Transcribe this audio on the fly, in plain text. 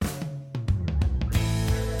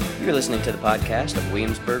You're listening to the podcast of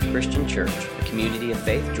Williamsburg Christian Church, a community of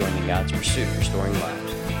faith joining God's pursuit of restoring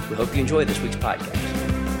lives. We hope you enjoy this week's podcast.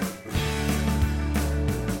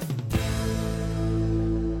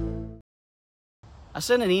 I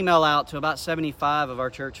sent an email out to about 75 of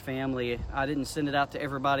our church family. I didn't send it out to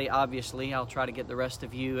everybody, obviously. I'll try to get the rest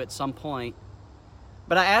of you at some point.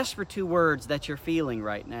 But I asked for 2 words that you're feeling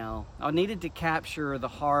right now. I needed to capture the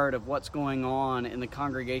heart of what's going on in the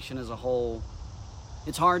congregation as a whole.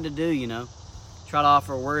 It's hard to do, Try to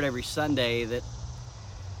offer a word every Sunday that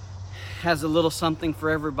has a little something for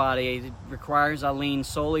everybody. It requires I lean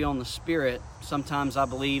solely on the Spirit. Sometimes I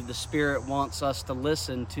believe the Spirit wants us to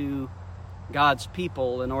listen to God's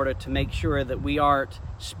people in order to make sure that we aren't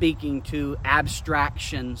speaking to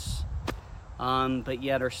abstractions, but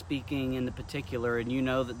yet are speaking in the particular. And you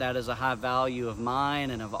know that is a high value of mine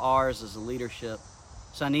and of ours as a leadership.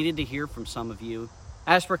 So I needed to hear from some of you.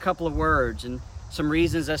 I asked for a couple of words and some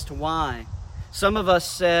reasons as to why. Some of us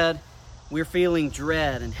said we're feeling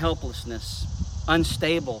dread and helplessness,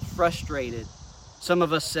 unstable, frustrated. Some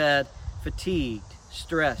of us said fatigued,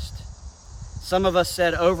 stressed. Some of us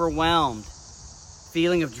said overwhelmed,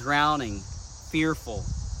 feeling of drowning, fearful.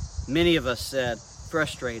 Many of us said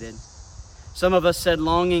frustrated. Some of us said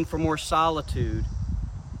longing for more solitude.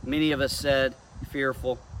 Many of us said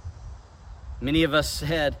fearful. Many of us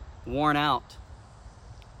said worn out.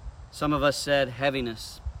 Some of us said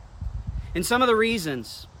heaviness. And some of the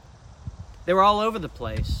reasons, they were all over the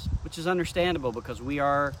place, which is understandable because we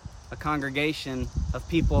are a congregation of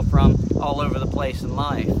people from all over the place in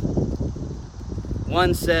life.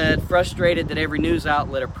 One said, frustrated that every news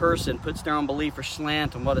outlet or person puts their own belief or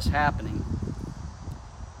slant on what is happening.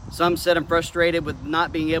 Some said, I'm frustrated with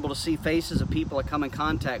not being able to see faces of people I come in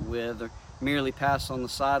contact with or merely pass on the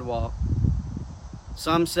sidewalk.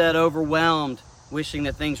 Some said, overwhelmed, wishing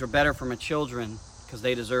that things were better for my children because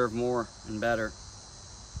they deserve more and better.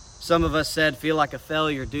 Some of us said, feel like a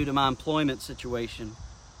failure due to my employment situation.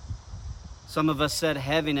 Some of us said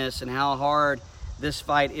heaviness and how hard this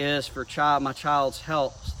fight is for my child's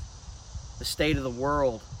health, the state of the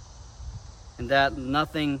world, and that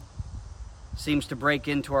nothing seems to break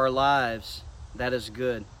into our lives that is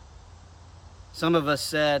good. Some of us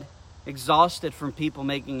said, exhausted from people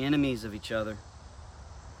making enemies of each other.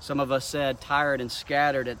 Some of us said, tired and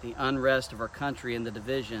scattered at the unrest of our country and the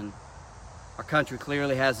division. Our country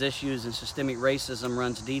clearly has issues and systemic racism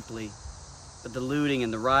runs deeply, but the looting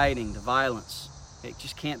and the rioting, the violence, it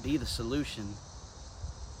just can't be the solution.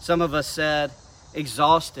 Some of us said,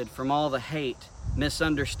 exhausted from all the hate,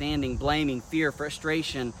 misunderstanding, blaming, fear,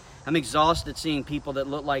 frustration. I'm exhausted seeing people that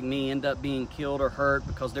look like me end up being killed or hurt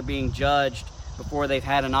because they're being judged before they've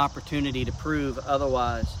had an opportunity to prove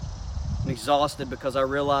otherwise. I'm exhausted because I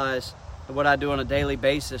realize that what I do on a daily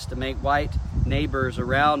basis to make white neighbors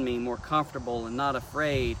around me more comfortable and not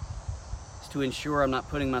afraid is to ensure I'm not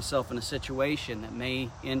putting myself in a situation that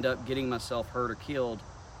may end up getting myself hurt or killed.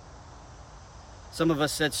 Some of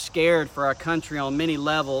us said scared for our country on many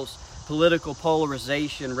levels, political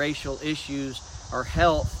polarization, racial issues, our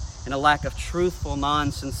health, and a lack of truthful,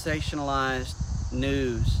 non-sensationalized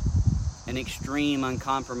news, and extreme,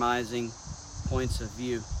 uncompromising points of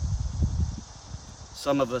view.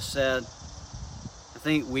 Some of us said, I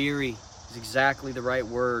think weary is exactly the right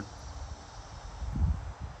word.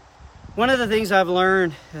 One of the things I've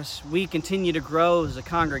learned as we continue to grow as a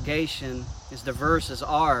congregation, as diverse as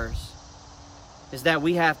ours, is that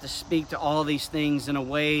we have to speak to all these things in a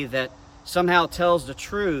way that somehow tells the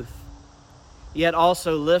truth, yet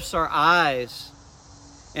also lifts our eyes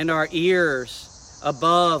and our ears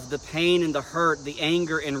above the pain and the hurt, the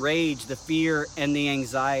anger and rage, the fear and the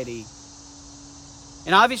anxiety.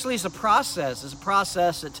 And obviously it's a process. It's a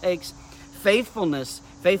process that takes faithfulness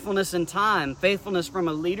in time, faithfulness from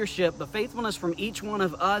a leadership, but faithfulness from each one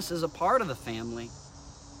of us as a part of the family.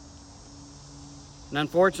 And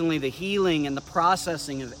unfortunately, the healing and the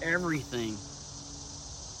processing of everything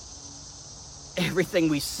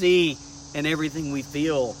we see and everything we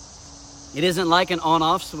feel, it isn't like an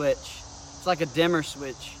on-off switch. It's like a dimmer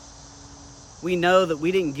switch. We know that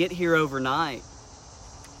we didn't get here overnight.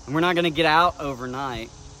 And we're not going to get out overnight.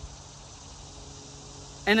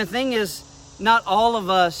 And the thing is, not all of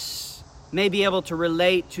us may be able to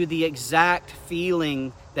relate to the exact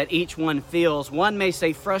feeling that each one feels. One may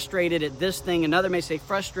say frustrated at this thing, another may say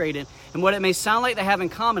frustrated. And what it may sound like they have in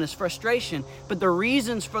common is frustration. But the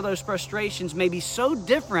reasons for those frustrations may be so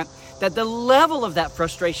different that the level of that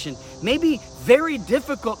frustration may be very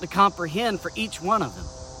difficult to comprehend for each one of them.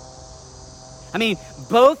 I mean,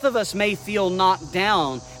 both of us may feel knocked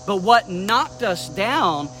down, but what knocked us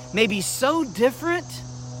down may be so different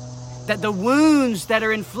that the wounds that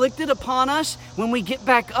are inflicted upon us when we get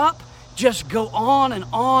back up just go on and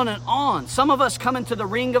on and on. Some of us come into the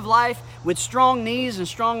ring of life with strong knees and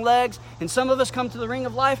strong legs, and some of us come to the ring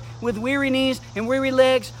of life with weary knees and weary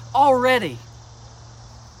legs already.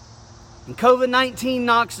 And COVID-19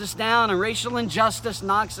 knocks us down, and racial injustice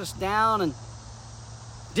knocks us down, and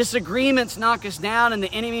disagreements knock us down, and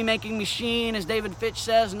the enemy-making machine, as David Fitch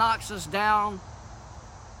says, knocks us down.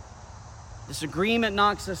 Disagreement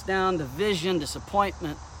knocks us down. Division,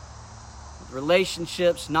 disappointment,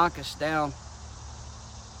 relationships knock us down.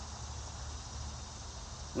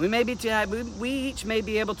 We each may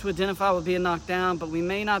be able to identify with being knocked down, but we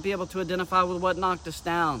may not be able to identify with what knocked us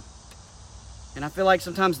down. And I feel like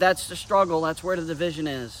sometimes that's the struggle. That's where the division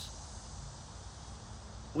is.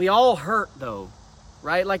 We all hurt, though,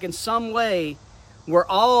 right? Like in some way, we're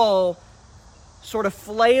all sort of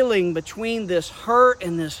flailing between this hurt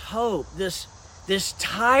and this hope, this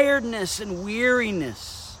tiredness and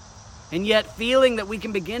weariness, and yet feeling that we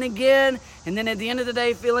can begin again, and then at the end of the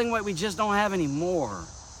day, feeling like we just don't have any more.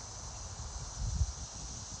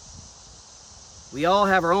 We all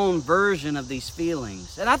have our own version of these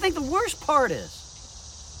feelings. And I think the worst part is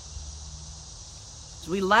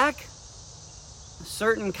we lack a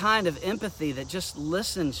certain kind of empathy that just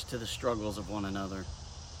listens to the struggles of one another.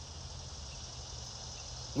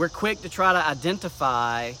 We're quick to try to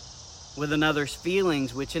identify with another's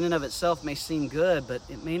feelings, which in and of itself may seem good, but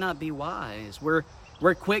it may not be wise. We're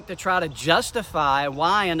quick to try to justify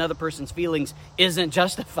why another person's feelings isn't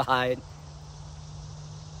justified.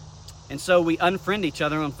 And so we unfriend each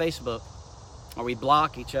other on Facebook, or we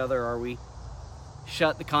block each other, or we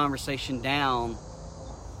shut the conversation down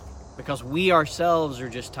because we ourselves are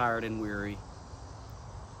just tired and weary.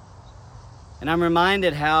 And I'm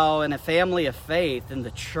reminded how in a family of faith in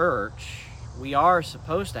the church, we are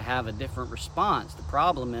supposed to have a different response. The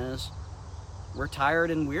problem is we're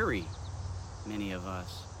tired and weary, many of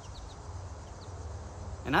us.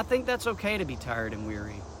 And I think that's okay to be tired and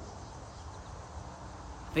weary.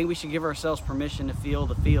 I think we should give ourselves permission to feel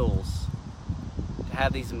the feels, to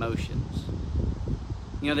have these emotions.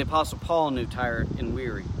 You know, the Apostle Paul knew tired and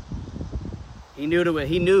weary. He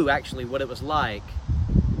knew actually what it was like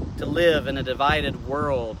to live in a divided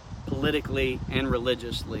world politically and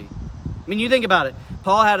religiously. I mean, you think about it.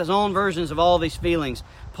 Paul had his own versions of all these feelings.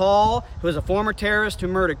 Paul, who was a former terrorist who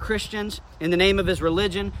murdered Christians in the name of his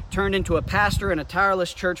religion, turned into a pastor and a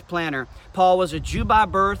tireless church planner. Paul was a Jew by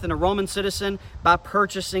birth and a Roman citizen by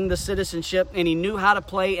purchasing the citizenship, and he knew how to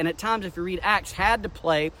play, and at times, if you read Acts, had to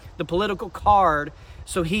play the political card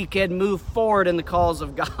so he could move forward in the cause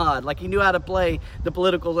of God. Like he knew how to play the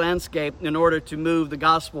political landscape in order to move the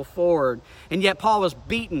gospel forward. And yet Paul was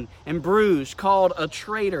beaten and bruised, called a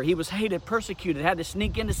traitor. He was hated, persecuted, had to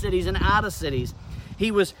sneak into cities and out of cities.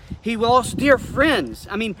 He lost dear friends.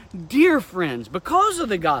 I mean, dear friends, because of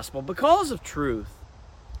the gospel, because of truth.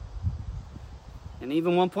 And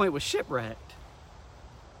even one point was shipwrecked.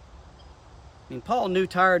 I mean, Paul knew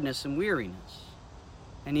tiredness and weariness.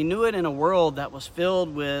 And he knew it in a world that was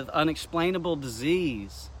filled with unexplainable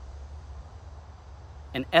disease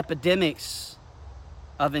and epidemics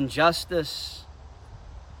of injustice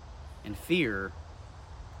and fear.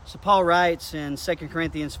 So Paul writes in 2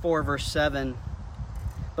 Corinthians 4, verse 7,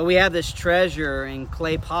 "But we have this treasure in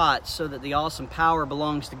clay pots so that the awesome power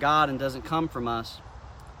belongs to God and doesn't come from us.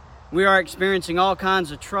 We are experiencing all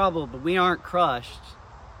kinds of trouble, but we aren't crushed.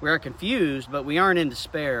 We are confused, but we aren't in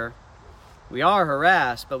despair. We are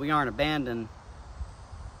harassed, but we aren't abandoned.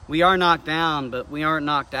 We are knocked down, but we aren't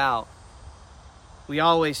knocked out. We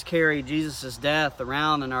always carry Jesus' death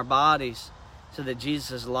around in our bodies so that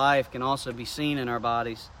Jesus' life can also be seen in our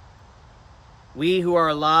bodies. We who are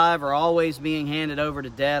alive are always being handed over to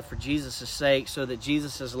death for Jesus' sake so that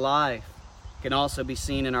Jesus' life can also be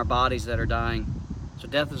seen in our bodies that are dying. So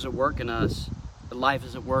death is at work in us, but life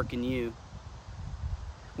is at work in you.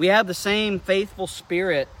 We have the same faithful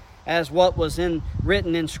spirit as what was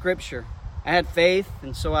written in Scripture. I had faith,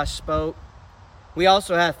 and so I spoke. We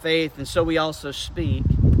also have faith, and so we also speak.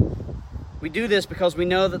 We do this because we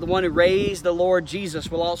know that the one who raised the Lord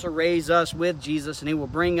Jesus will also raise us with Jesus, and he will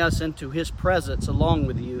bring us into his presence along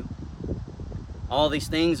with you. All these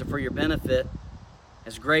things are for your benefit.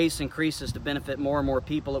 As grace increases to benefit more and more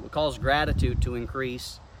people, it will cause gratitude to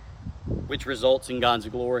increase, which results in God's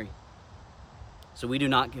glory. So we do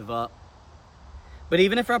not give up. But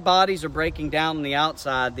even if our bodies are breaking down on the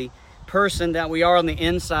outside, the person that we are on the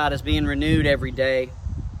inside is being renewed every day.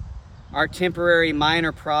 Our temporary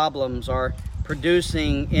minor problems are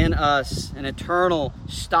producing in us an eternal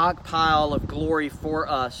stockpile of glory for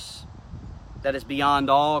us that is beyond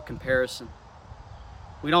all comparison.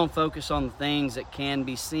 We don't focus on the things that can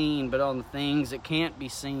be seen, but on the things that can't be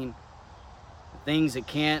seen. The things that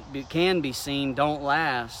can be seen don't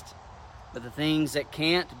last, but the things that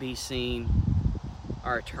can't be seen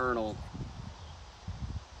are eternal.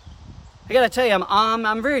 I gotta tell you,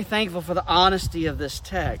 I'm very thankful for the honesty of this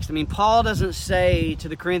text. I mean, Paul doesn't say to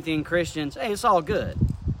the Corinthian Christians, hey, it's all good.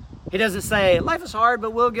 He doesn't say, life is hard,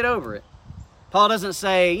 but we'll get over it. Paul doesn't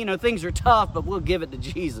say, things are tough, but we'll give it to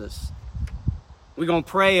Jesus. We're going to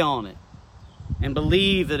pray on it and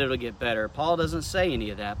believe that it'll get better. Paul doesn't say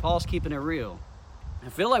any of that. Paul's keeping it real. I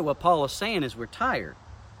feel like what Paul is saying is we're tired.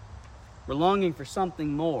 We're longing for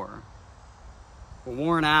something more. We're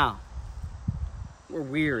worn out. We're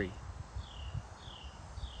weary.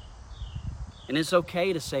 And it's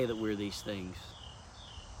okay to say that we're these things.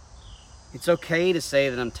 It's okay to say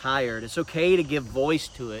that I'm tired. It's okay to give voice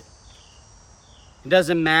to it. It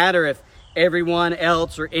doesn't matter if everyone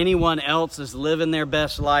else or anyone else is living their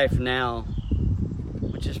best life now,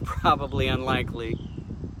 which is probably unlikely.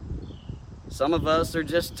 Some of us are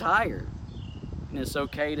just tired, and it's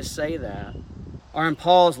okay to say that. Or in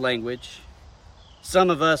Paul's language, some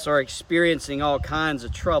of us are experiencing all kinds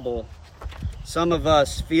of trouble. Some of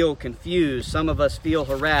us feel confused. Some of us feel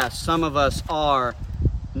harassed. Some of us are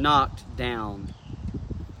knocked down.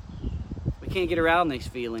 We can't get around these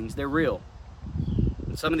feelings. They're real.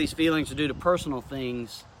 And some of these feelings are due to personal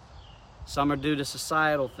things. Some are due to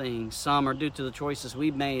societal things. Some are due to the choices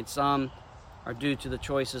we've made. Some are due to the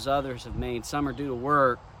choices others have made. Some are due to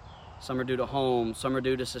work. Some are due to home. Some are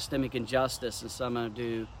due to systemic injustice. And some are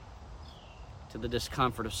due to the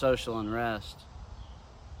discomfort of social unrest.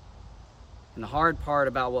 And the hard part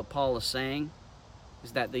about what Paul is saying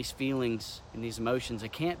is that these feelings and these emotions, they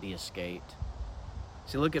can't be escaped.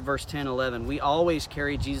 See, look at verse 10, 11. We always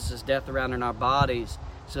carry Jesus' death around in our bodies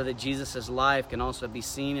so that Jesus' life can also be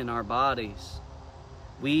seen in our bodies.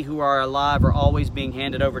 We who are alive are always being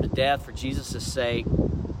handed over to death for Jesus' sake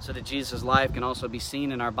so that Jesus' life can also be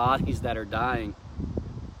seen in our bodies that are dying.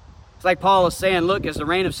 It's like Paul is saying, look, as the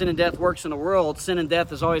reign of sin and death works in the world, sin and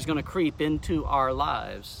death is always going to creep into our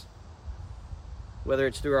lives, whether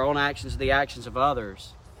it's through our own actions or the actions of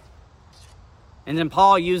others. And then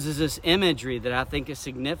Paul uses this imagery that I think is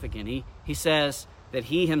significant. He says that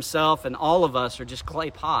he himself and all of us are just clay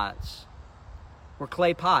pots. We're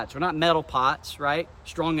clay pots. We're not metal pots, right?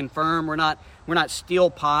 Strong and firm. We're not steel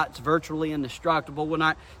pots, virtually indestructible. We're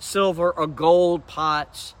not silver or gold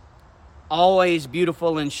pots, always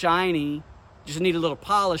beautiful and shiny. Just need a little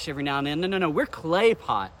polish every now and then. No. We're clay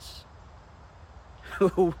pots.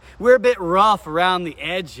 We're a bit rough around the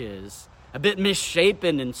edges, a bit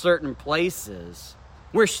misshapen in certain places.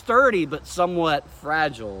 We're sturdy but somewhat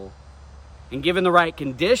fragile. And given the right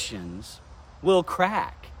conditions, we'll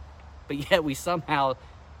crack. But yet we somehow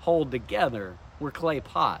hold together. We're clay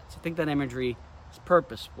pots. I think that imagery is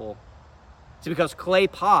purposeful. It's because clay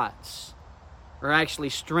pots are actually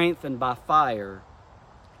strengthened by fire.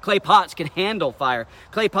 Clay pots can handle fire.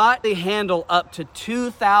 Clay pot, they handle up to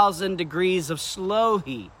 2,000 degrees of slow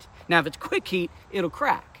heat. Now, if it's quick heat, it'll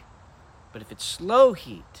crack. But if it's slow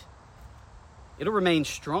heat, it'll remain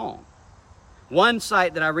strong. One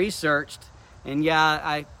site that I researched, and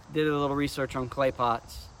I did a little research on clay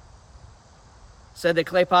pots, said that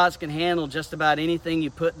clay pots can handle just about anything you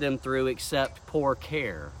put them through except poor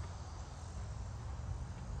care.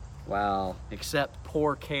 Wow, except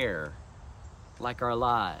poor care. Like our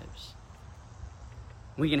lives.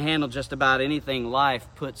 We can handle just about anything life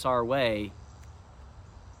puts our way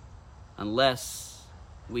unless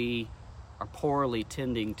we are poorly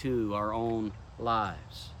tending to our own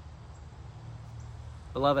lives.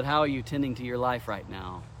 Beloved, how are you tending to your life right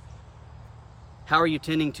now? How are you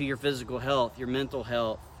tending to your physical health, your mental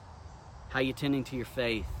health? How are you tending to your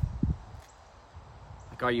faith?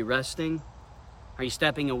 Like, are you resting? Are you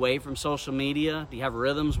stepping away from social media? Do you have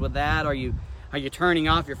rhythms with that? Are you turning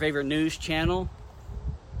off your favorite news channel?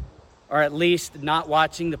 Or at least not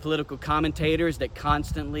watching the political commentators that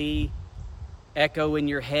constantly echo in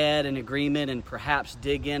your head an agreement and perhaps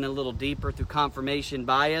dig in a little deeper through confirmation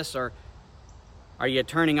bias? Or are you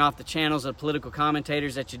turning off the channels of political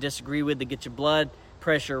commentators that you disagree with to get your blood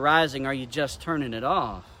pressure rising? Are you just turning it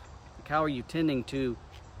off? Like, how are you tending to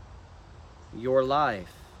your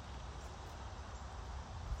life?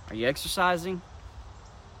 Are you exercising?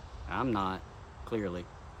 I'm not. Clearly.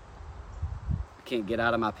 I can't get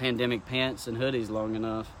out of my pandemic pants and hoodies long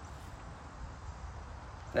enough.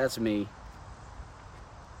 That's me.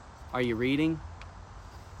 Are you reading?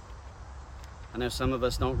 I know some of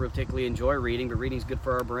us don't particularly enjoy reading, but reading's good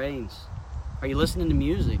for our brains. Are you listening to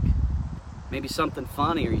music? Maybe something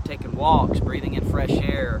funny. Are you taking walks, breathing in fresh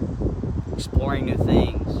air, exploring new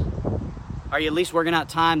things? Are you at least working out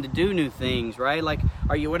time to do new things, right? Like,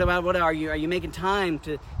 are you making time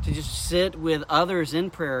to just sit with others in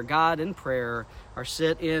prayer, God in prayer, or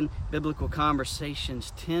sit in biblical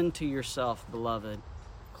conversations? Tend to yourself, beloved.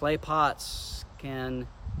 Clay pots can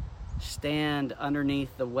stand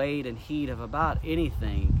underneath the weight and heat of about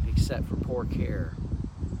anything except for poor care.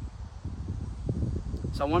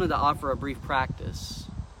 So I wanted to offer a brief practice.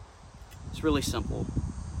 It's really simple,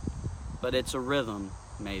 but it's a rhythm,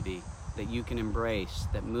 maybe, that you can embrace,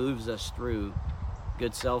 that moves us through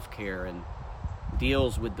good self-care and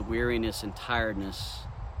deals with the weariness and tiredness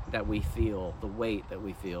that we feel, the weight that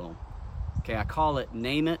we feel. Okay, I call it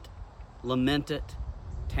name it, lament it,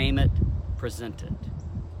 tame it, present it.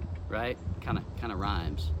 Right? Kind of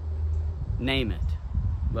rhymes. Name it.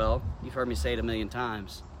 Well, you've heard me say it a million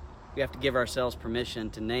times. We have to give ourselves permission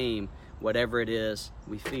to name whatever it is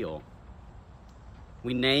we feel.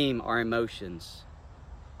 We name our emotions,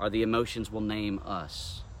 or the emotions will name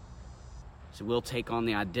us. So we'll take on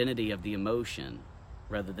the identity of the emotion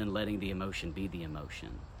rather than letting the emotion be the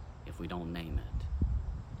emotion if we don't name it.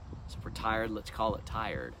 So if we're tired, let's call it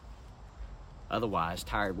tired. Otherwise,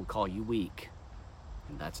 tired will call you weak,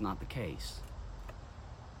 and that's not the case.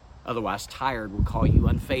 Otherwise, tired will call you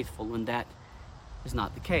unfaithful, and that is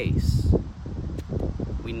not the case.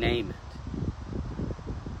 We name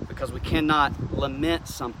it. Because we cannot lament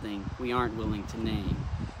something we aren't willing to name.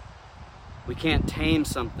 We can't tame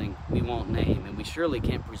something we won't name, and we surely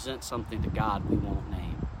can't present something to God we won't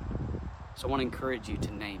name. So I want to encourage you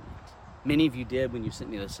to name it. Many of you did when you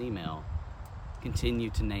sent me this email.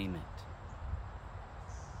 Continue to name it.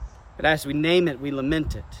 But as we name it, we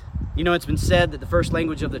lament it. You know, it's been said that the first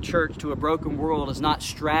language of the church to a broken world is not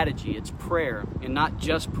strategy, it's prayer. And not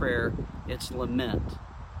just prayer, it's lament.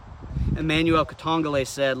 Emmanuel Katongole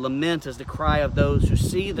said, lament is the cry of those who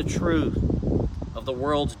see the truth of the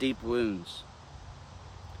world's deep wounds.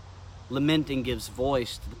 Lamenting gives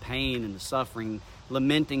voice to the pain and the suffering.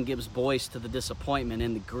 Lamenting gives voice to the disappointment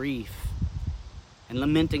and the grief. And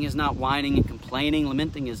lamenting is not whining and complaining.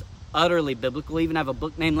 Lamenting is utterly biblical. We even have a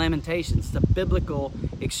book named Lamentations. It's a biblical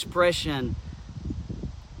expression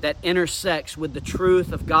that intersects with the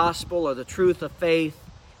truth of gospel or the truth of faith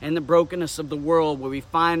and the brokenness of the world, where we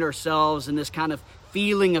find ourselves in this kind of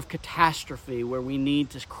feeling of catastrophe where we need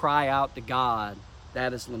to cry out to God.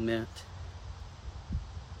 That is lament.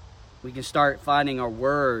 We can start finding our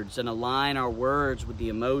words and align our words with the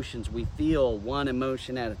emotions we feel, one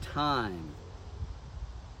emotion at a time.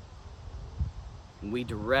 And we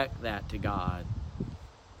direct that to God.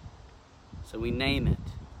 So we name it.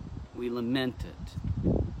 We lament it.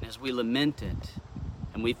 And as we lament it,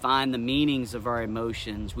 and we find the meanings of our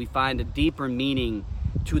emotions, we find a deeper meaning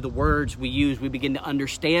to the words we use. We begin to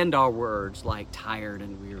understand our words like tired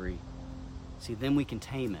and weary. See, then we can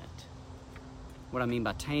tame it. What I mean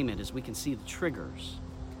by tame it is we can see the triggers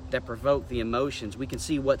that provoke the emotions. We can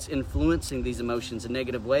see what's influencing these emotions in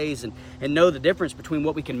negative ways and know the difference between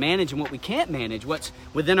what we can manage and what we can't manage, what's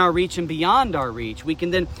within our reach and beyond our reach. We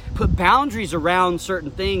can then put boundaries around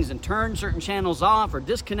certain things and turn certain channels off or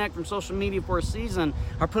disconnect from social media for a season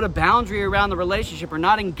or put a boundary around the relationship or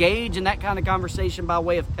not engage in that kind of conversation by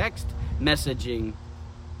way of text messaging.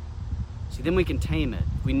 See, then we can tame it.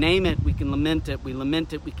 We name it, we can lament it. We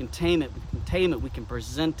lament it, we can tame it. We can tame it, we can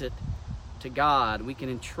present it to God. We can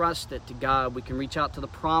entrust it to God. We can reach out to the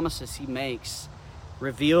promises He makes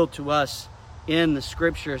revealed to us in the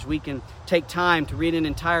Scriptures. We can take time to read an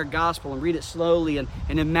entire gospel and read it slowly and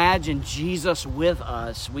imagine Jesus with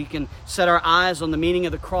us. We can set our eyes on the meaning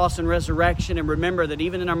of the cross and resurrection and remember that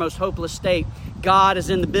even in our most hopeless state, God is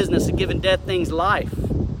in the business of giving dead things life.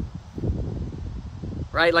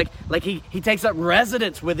 Right? Like he takes up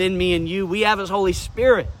residence within me and you. We have His Holy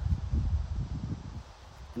Spirit.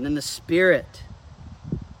 And then the Spirit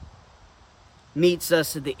meets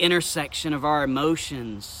us at the intersection of our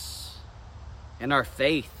emotions and our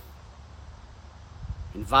faith,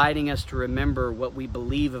 inviting us to remember what we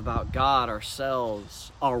believe about God,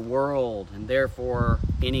 ourselves, our world, and therefore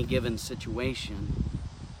any given situation.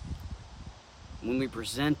 When we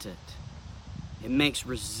present it, it makes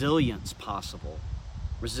resilience possible.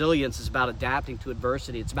 Resilience is about adapting to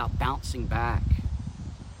adversity. It's about bouncing back.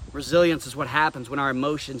 Resilience is what happens when our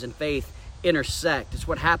emotions and faith intersect. It's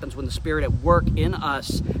what happens when the Spirit at work in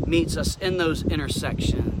us meets us in those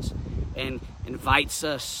intersections and invites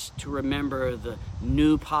us to remember the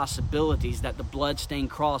new possibilities that the blood-stained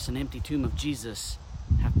cross and empty tomb of Jesus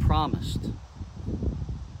have promised.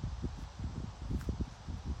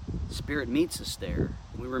 The Spirit meets us there.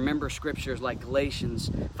 We remember scriptures like Galatians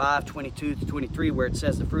 5:22-23, where it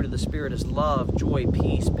says the fruit of the Spirit is love, joy,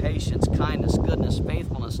 peace, patience, kindness, goodness,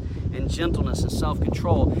 faithfulness, and gentleness and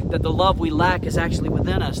self-control. That the love we lack is actually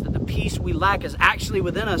within us. That the peace we lack is actually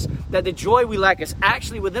within us. That the joy we lack is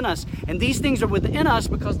actually within us. And these things are within us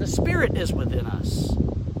because the Spirit is within us.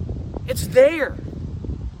 It's there.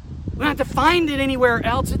 We don't have to find it anywhere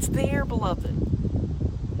else. It's there,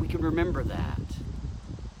 beloved. We can remember that.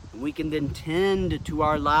 We can then tend to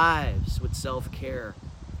our lives with self-care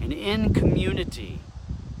and in community.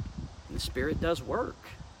 And the Spirit does work.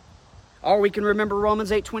 Or we can remember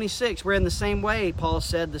Romans 8:26, where in the same way, Paul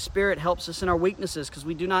said, the Spirit helps us in our weaknesses because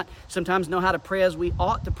we do not sometimes know how to pray as we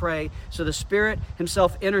ought to pray. So the Spirit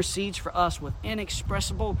Himself intercedes for us with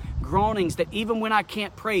inexpressible groanings that even when I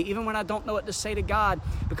can't pray, even when I don't know what to say to God,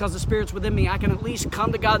 because the Spirit's within me, I can at least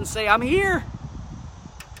come to God and say, I'm here.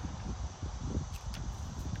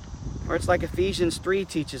 Or it's like Ephesians 3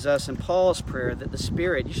 teaches us in Paul's prayer that the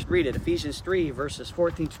Spirit, you should read it, Ephesians 3 verses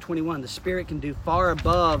 14-21, the Spirit can do far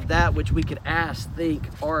above that which we could ask, think,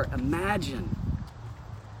 or imagine.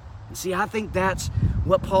 And see, I think that's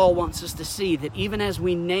what Paul wants us to see, that even as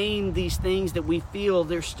we name these things that we feel,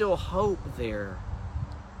 there's still hope there.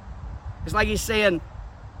 It's like he's saying,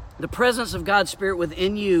 the presence of God's Spirit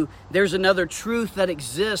within you, there's another truth that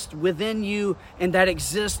exists within you and that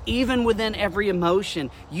exists even within every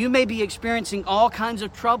emotion. You may be experiencing all kinds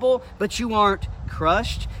of trouble, but you aren't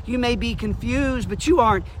crushed. You may be confused, but you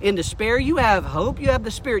aren't in despair. You have hope. You have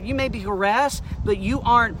the Spirit. You may be harassed, but you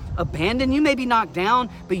aren't abandoned. You may be knocked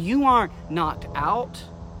down, but you aren't knocked out.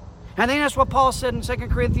 And I think that's what Paul said in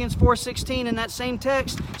 2 Corinthians 4:16 in that same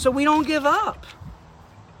text. So we don't give up.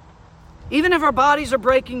 Even if our bodies are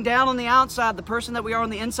breaking down on the outside, the person that we are on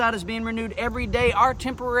the inside is being renewed every day. Our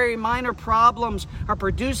temporary minor problems are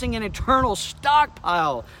producing an eternal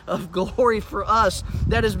stockpile of glory for us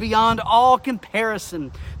that is beyond all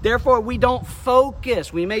comparison. Therefore, we don't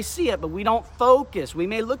focus. We may see it, but we don't focus. We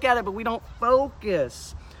may look at it, but we don't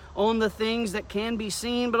focus on the things that can be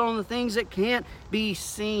seen, but on the things that can't be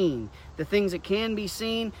seen. The things that can be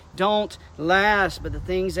seen don't last, but the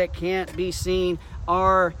things that can't be seen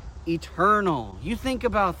are eternal. You think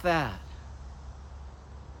about that.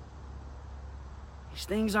 These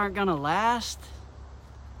things aren't going to last.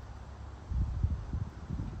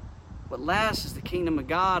 What lasts is the kingdom of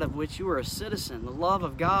God of which you are a citizen, the love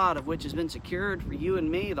of God of which has been secured for you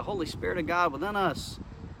and me, the Holy Spirit of God within us.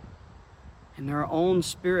 And our own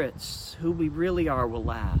spirits, who we really are, will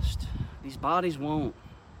last. These bodies won't.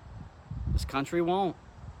 This country won't.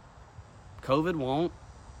 COVID won't.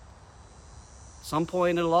 At some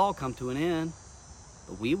point it'll all come to an end,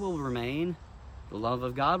 but we will remain. The love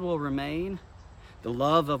of God will remain. The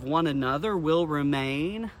love of one another will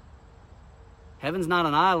remain. Heaven's not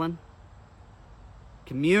an island.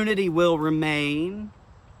 Community will remain.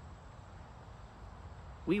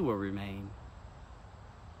 We will remain.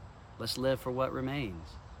 Let's live for what remains.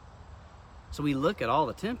 So we look at all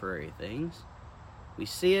the temporary things. We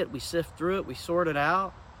see it, we sift through it, we sort it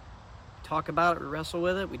out, we talk about it, we wrestle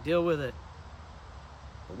with it, we deal with it.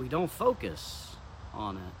 But we don't focus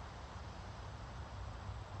on it.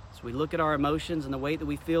 So we look at our emotions and the way that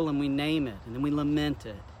we feel and we name it, and then we lament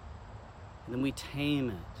it, and then we tame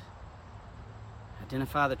it,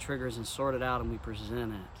 identify the triggers and sort it out, and we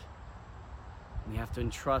present it. We have to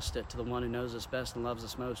entrust it to the one who knows us best and loves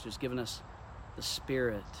us most, who's given us the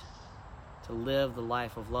Spirit to live the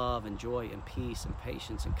life of love and joy and peace and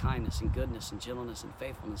patience and kindness and goodness and gentleness and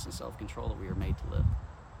faithfulness and self-control that we are made to live.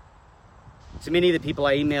 So many of the people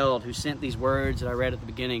I emailed who sent these words that I read at the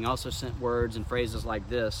beginning also sent words and phrases like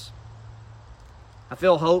this. I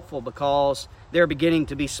feel hopeful because they're beginning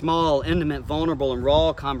to be small, intimate, vulnerable, and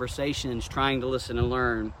raw conversations trying to listen and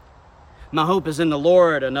learn. My hope is in the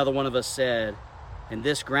Lord, another one of us said, and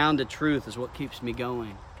this grounded truth is what keeps me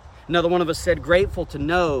going. Another one of us said, grateful to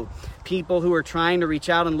know people who are trying to reach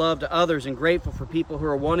out in love to others, and grateful for people who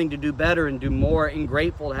are wanting to do better and do more, and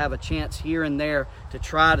grateful to have a chance here and there to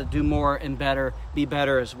try to do more and better, be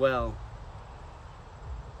better as well.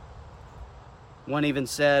 One even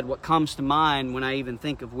said, what comes to mind when I even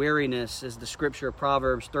think of weariness is the scripture of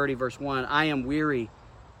Proverbs 30 verse 1. I am weary,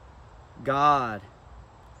 God,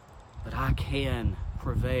 but I can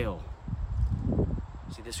prevail.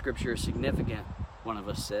 See, this scripture is significant, one of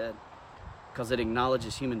us said, because it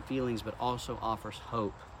acknowledges human feelings but also offers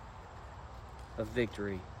hope of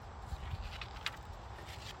victory.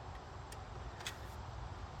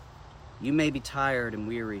 You may be tired and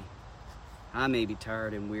weary. I may be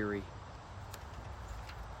tired and weary.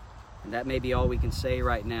 And that may be all we can say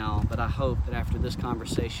right now, but I hope that after this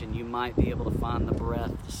conversation you might be able to find the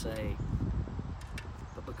breath to say,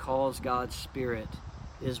 but because God's Spirit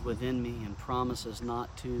is within me and promises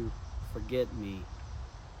not to forget me,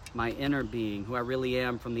 my inner being, who I really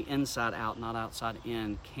am from the inside out, not outside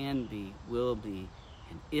in, can be, will be,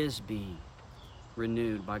 and is being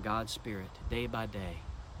renewed by God's Spirit day by day.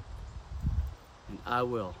 And I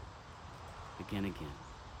will begin again.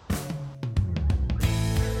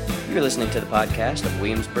 You're listening to the podcast of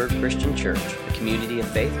Williamsburg Christian Church, a community of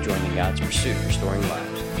faith joining God's pursuit of restoring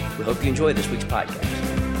lives. We hope you enjoy this week's podcast.